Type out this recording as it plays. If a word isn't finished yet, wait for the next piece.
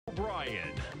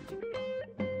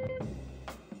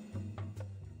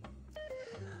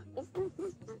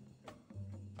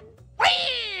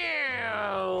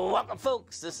Welcome,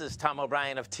 folks. This is Tom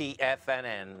O'Brien of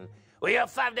TFNN. We go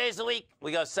 5 days a week.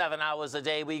 We go 7 hours a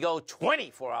day. We go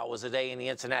 24 hours a day in the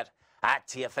internet at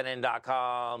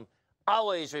TFNN.com.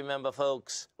 Always remember,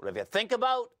 folks, whatever you think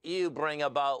about, you bring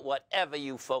about. Whatever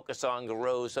you focus on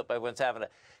grows. Hope everyone's having a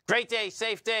great day,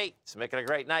 safe day. It's making a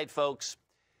great night, folks.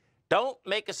 Don't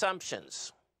make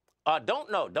assumptions.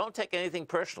 Don't take anything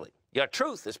personally. Your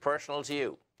truth is personal to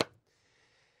you.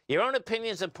 Your own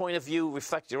opinions and point of view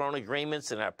reflect your own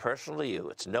agreements and are personal to you.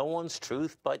 It's no one's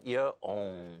truth but your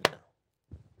own.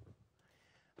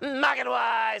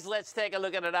 Market-wise, let's take a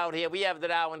look at it out here. We have the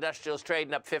Dow Industrials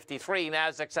trading up 53,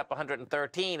 Nasdaq's up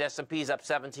 113, S&P's up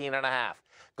 17.5.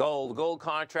 Gold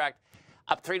contract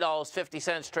up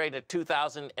 $3.50, trading at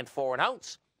 $2,004 an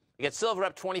ounce. You get silver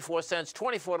up 24 cents,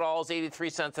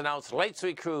 $24.83 an ounce. Light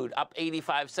sweet crude up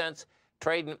 85 cents.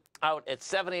 Trading out at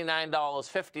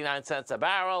 $79.59 a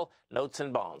barrel. Notes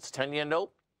and bonds. 10-year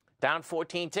note down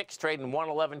 14 ticks, trading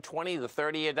 111.20. The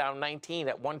 30-year down 19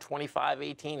 at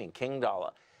 125.18 in King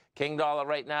dollar. King dollar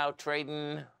right now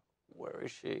trading, where is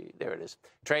she? There it is.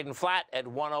 Trading flat at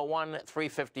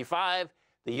 101.355.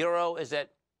 The euro is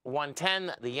at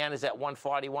 110. The yen is at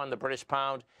 141. The British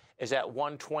pound is at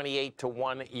 128 to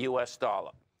 1 US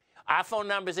dollar. Our phone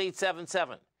number is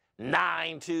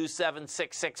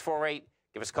 877-927-6648.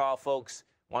 Give us a call, folks.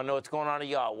 Want to know what's going on in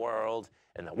your world.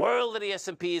 In the world of the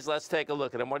S&Ps, let's take a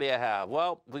look at them. What do you have?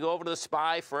 Well, we go over to the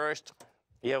SPY first.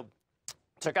 You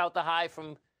took out the high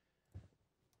from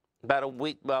about a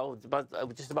week, well,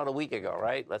 just about a week ago,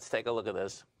 right? Let's take a look at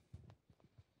this.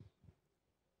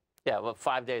 Yeah, well,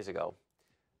 5 days ago.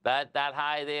 That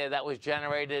high there, that was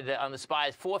generated on the SPY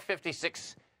is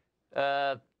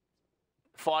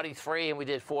 456.43, and we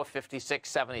did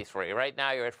 456.73. Right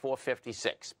now, you're at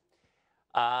 456.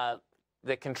 The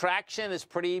contraction is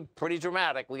pretty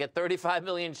dramatic. We get 35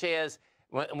 million shares,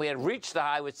 and we had reached the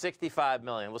high with 65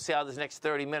 million. We'll see how this next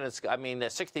 60 minutes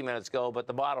go, but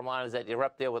the bottom line is that you're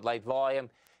up there with light volume.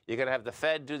 You're going to have the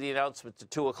Fed do the announcement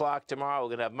at 2 o'clock tomorrow.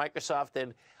 We're going to have Microsoft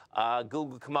and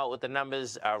Google come out with the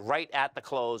numbers right at the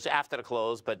close, after the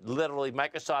close, but literally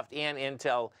Microsoft and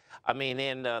Intel,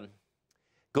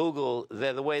 Google,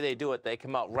 the way they do it, they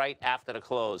come out right after the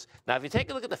close. Now, if you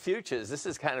take a look at the futures, this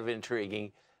is kind of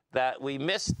intriguing that we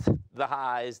missed the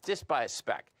highs just by a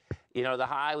speck. You know, the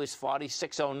high was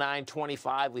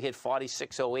 46.0925. We hit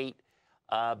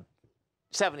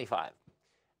 46.0875.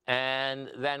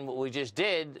 And then what we just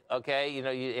did, okay, you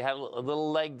know, you had a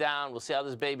little leg down. We'll see how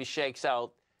this baby shakes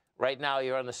out. Right now,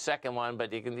 you're on the second one,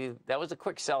 but that was a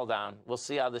quick sell down. We'll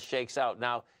see how this shakes out.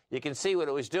 Now, you can see what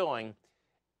it was doing.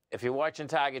 If you're watching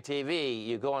Tiger TV,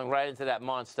 you're going right into that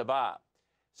monster bar.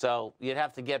 So you'd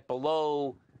have to get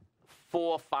below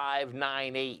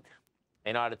 4,598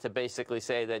 in order to basically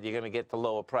say that you're going to get the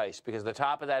lower price. Because the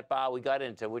top of that bar we got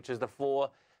into, which is the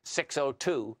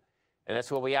 4,602, and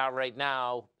that's where we are right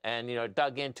now, and, you know,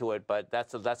 dug into it, but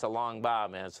that's a long bar,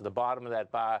 man. So the bottom of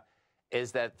that bar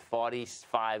is that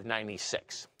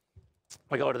 45.96.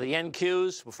 We go to the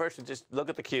NQs. Well, first we just look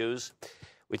at the Qs.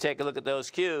 We take a look at those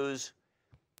Qs.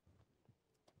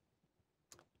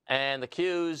 And the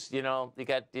Qs, you know,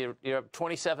 you're up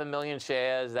 27 million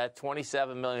shares. That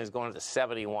 27 million is going to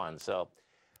 71. So,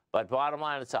 but bottom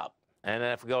line, it's up. And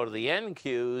then if we go to the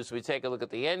NQs, we take a look at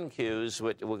the NQs,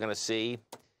 what we're going to see.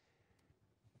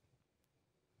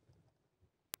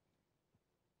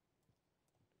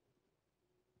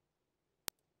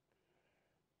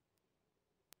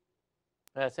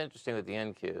 That's interesting with the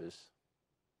NQs.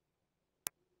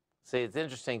 See, it's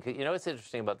interesting. You know what's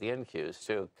interesting about the NQs,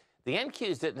 too? The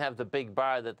NQs didn't have the big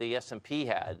bar that the S&P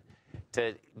had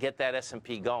to get that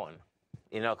S&P going,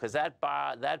 you know, because that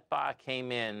bar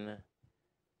came in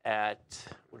at,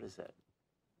 what is that,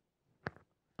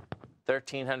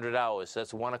 1,300 hours. So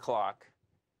that's 1 o'clock.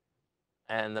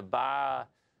 And the bar,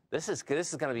 this is going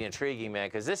to be intriguing, man,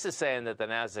 because this is saying that the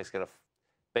Nasdaq's going to,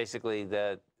 basically,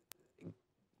 the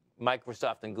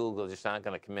Microsoft and Google just aren't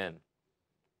going to come in.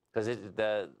 Because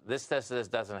this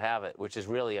doesn't have it, which is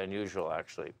really unusual,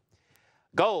 actually.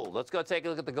 Gold. Let's go take a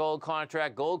look at the gold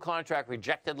contract. Gold contract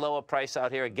rejected lower price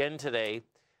out here again today.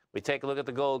 We take a look at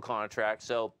the gold contract.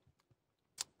 So,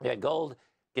 yeah, gold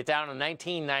get down to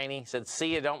 1990. Said,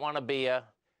 see, you don't want to be a.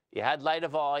 You had lighter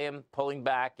volume, pulling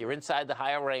back. You're inside the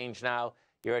higher range now.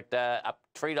 You're at up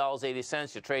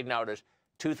 $3.80. You're trading out at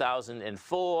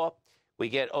 2004. We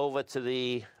get over to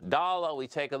the dollar. We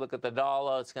take a look at the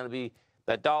dollar. It's going to be.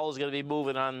 That dollar is going to be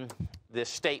moving on this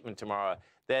statement tomorrow.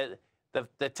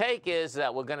 The take is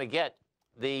that we're going to get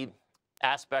the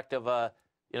aspect of a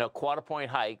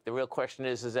quarter-point hike. The real question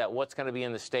is that what's going to be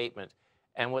in the statement?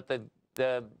 And what the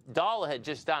the dollar had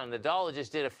just done. The dollar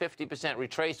just did a 50%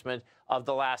 retracement of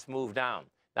the last move down.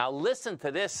 Now listen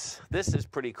to this. This is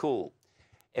pretty cool.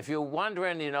 If you're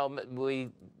wondering, you know, we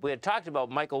had talked about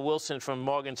Michael Wilson from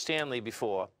Morgan Stanley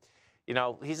before. You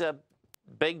know, he's a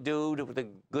big dude with a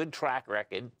good track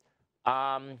record.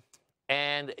 And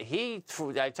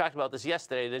I talked about this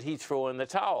yesterday, that he threw in the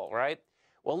towel, right?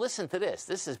 Well, listen to this.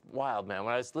 This is wild, man.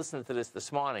 When I was listening to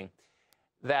this morning,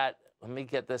 let me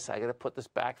get this. I got to put this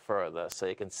back further so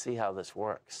you can see how this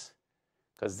works.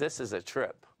 Because this is a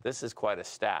trip. This is quite a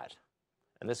stat.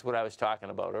 And this is what I was talking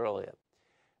about earlier.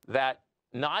 That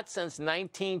not since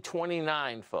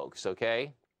 1929, folks,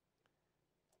 okay,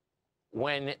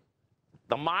 when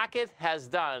the market has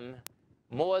done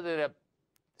more than a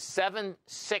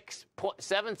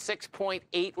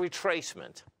 76.8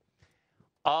 retracement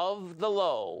of the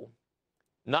low,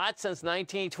 not since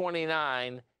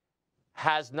 1929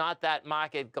 has not that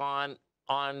market gone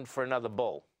on for another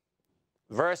bull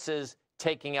versus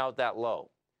taking out that low.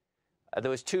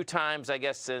 There was 2 times, I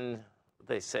guess,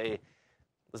 they say,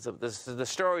 the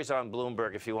story's on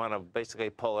Bloomberg if you want to basically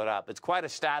pull it up. It's quite a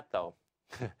stat, though.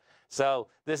 So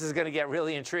this is going to get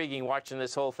really intriguing watching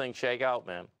this whole thing shake out,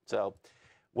 man. So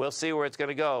we'll see where it's going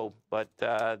to go, but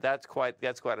that's quite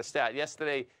a stat.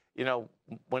 Yesterday, you know,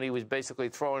 when he was basically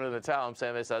throwing in the towel, I'm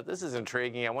saying to myself, this is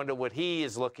intriguing. I wonder what he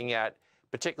is looking at,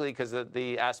 particularly because of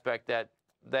the aspect that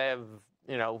they have,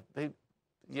 you know,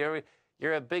 you're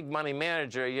a big money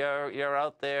manager. You're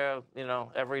out there, you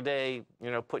know, every day, you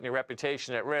know, putting your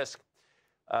reputation at risk.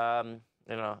 You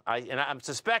know, I'm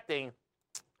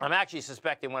actually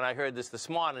suspecting when I heard this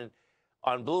morning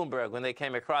on Bloomberg, when they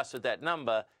came across with that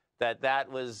number,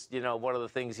 that was, you know, one of the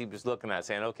things he was looking at,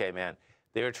 saying, okay, man,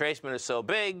 the retracement is so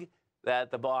big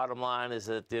that the bottom line is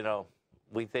that, you know,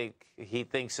 he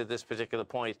thinks at this particular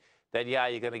point that, yeah,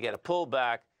 you're going to get a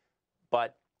pullback,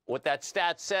 but what that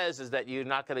stat says is that you're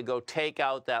not going to go take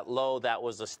out that low that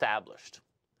was established.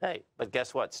 Hey, but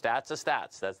guess what? Stats are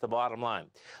stats. That's the bottom line.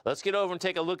 Let's get over and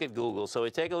take a look at Google. So we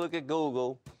take a look at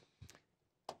Google.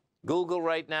 Google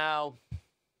right now,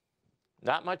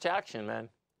 not much action, man.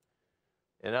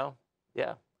 You know?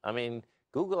 Yeah. I mean,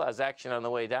 Google has action on the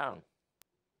way down.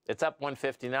 It's up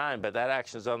 159, but that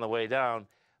action is on the way down.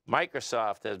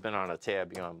 Microsoft has been on a tear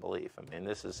beyond belief. I mean,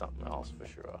 this is something else for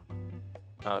sure.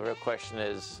 Now, the real question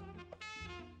is,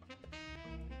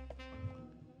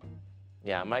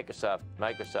 yeah,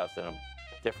 Microsoft's in a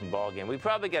different ballgame. We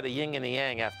probably got a yin and a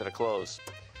yang after the close.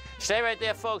 Stay right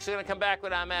there, folks. We're going to come back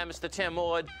with our man, Mr. Tim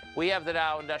Ord. We have the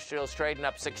Dow Industrials trading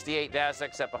up 68,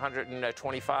 Nasdaq's up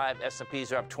 125,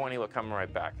 S&Ps are up 20. We're coming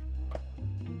right back.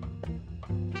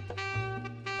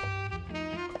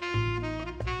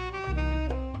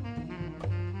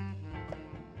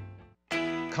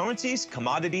 Currencies,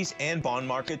 commodities, and bond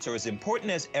markets are as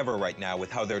important as ever right now with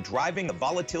how they're driving the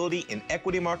volatility in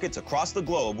equity markets across the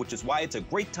globe, which is why it's a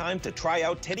great time to try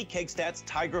out Teddy Kegstad's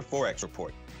Tiger Forex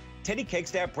Report. Teddy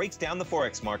Kegstad breaks down the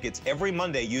Forex markets every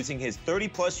Monday using his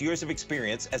 30-plus years of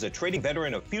experience as a trading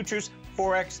veteran of futures,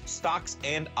 Forex, stocks,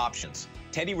 and options.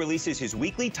 Teddy releases his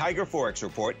weekly Tiger Forex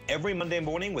Report every Monday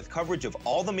morning with coverage of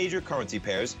all the major currency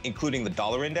pairs, including the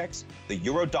dollar index, the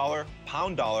euro dollar,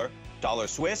 pound dollar, dollar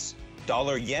Swiss,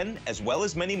 dollar yen, as well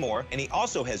as many more, and he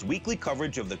also has weekly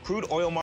coverage of the crude oil market